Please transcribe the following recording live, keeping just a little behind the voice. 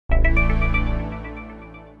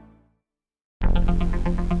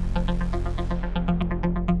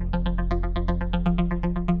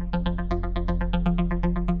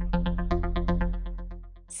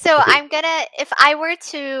So if I were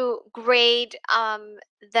to grade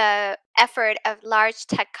the effort of large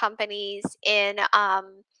tech companies in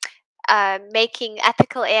making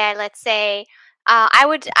ethical AI, let's say, I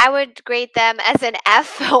would grade them as an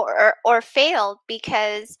F or failed,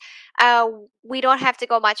 because we don't have to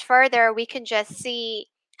go much further. We can just see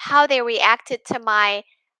how they reacted to my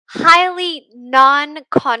highly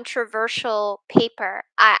non-controversial paper.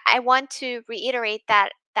 I want to reiterate that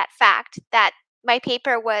fact that my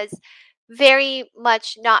paper was very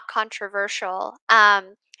much not controversial.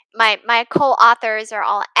 My co-authors are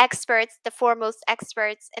all experts, the foremost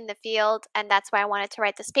experts in the field, and that's why I wanted to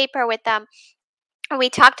write this paper with them. We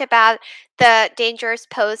talked about the dangers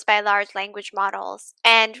posed by large language models,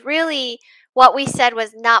 and really what we said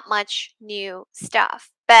was not much new stuff.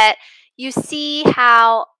 But you see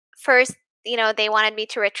how first, they wanted me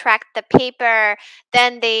to retract the paper,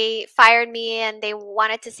 then they fired me and they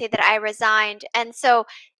wanted to say that I resigned. And so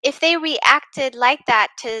if they reacted like that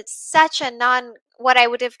to such a what I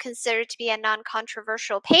would have considered to be a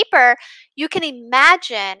non-controversial paper, you can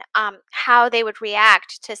imagine how they would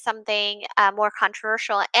react to something more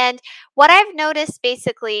controversial. And what I've noticed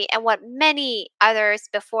basically, and what many others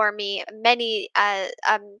before me, many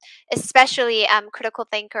especially critical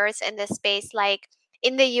thinkers in this space, like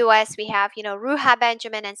in the US, we have, Ruha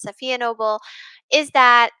Benjamin and Safiya Noble, is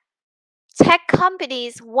that tech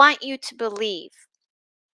companies want you to believe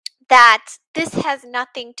that this has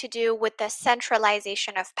nothing to do with the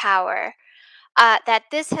centralization of power, that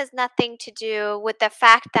this has nothing to do with the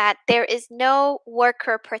fact that there is no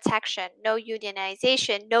worker protection, no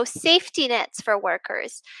unionization, no safety nets for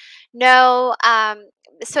workers, no,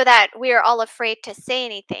 so that we are all afraid to say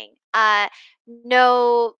anything.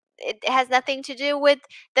 No, it has nothing to do with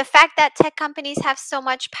the fact that tech companies have so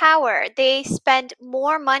much power. They spend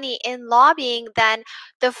more money in lobbying than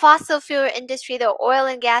the fossil fuel industry, the oil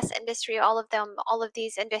and gas industry, all of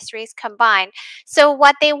these industries combined. So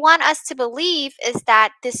what they want us to believe is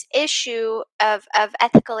that this issue of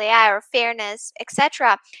ethical AI or fairness,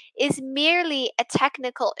 etc., is merely a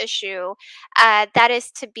technical issue that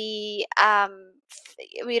is to be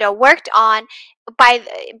worked on by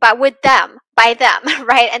them,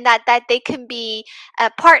 right? And that they can be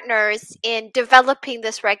partners in developing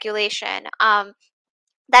this regulation.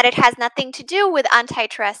 That it has nothing to do with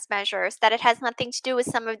antitrust measures, that it has nothing to do with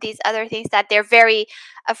some of these other things that they're very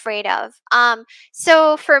afraid of.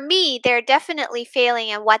 So for me, they're definitely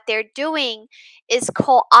failing, and what they're doing is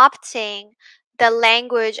co-opting the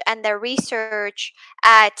language and the research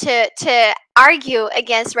to argue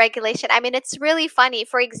against regulation. I mean, it's really funny.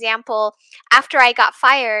 For example, after I got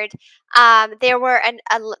fired, there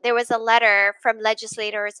was a letter from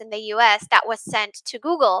legislators in the U.S. that was sent to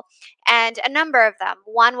Google, and a number of them.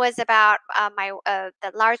 One was about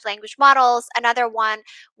the large language models. Another one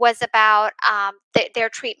was about their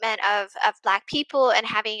treatment of Black people and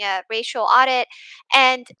having a racial audit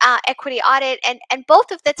and equity audit. And both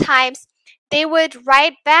of the times they would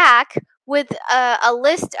write back with a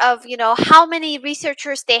list of how many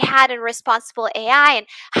researchers they had in responsible AI and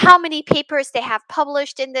how many papers they have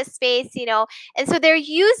published in this space, and so they're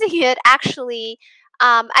using it actually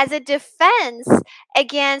as a defense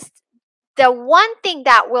against the one thing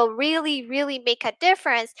that will really, really make a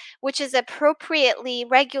difference, which is appropriately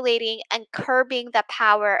regulating and curbing the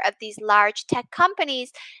power of these large tech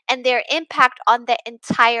companies and their impact on the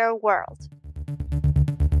entire world.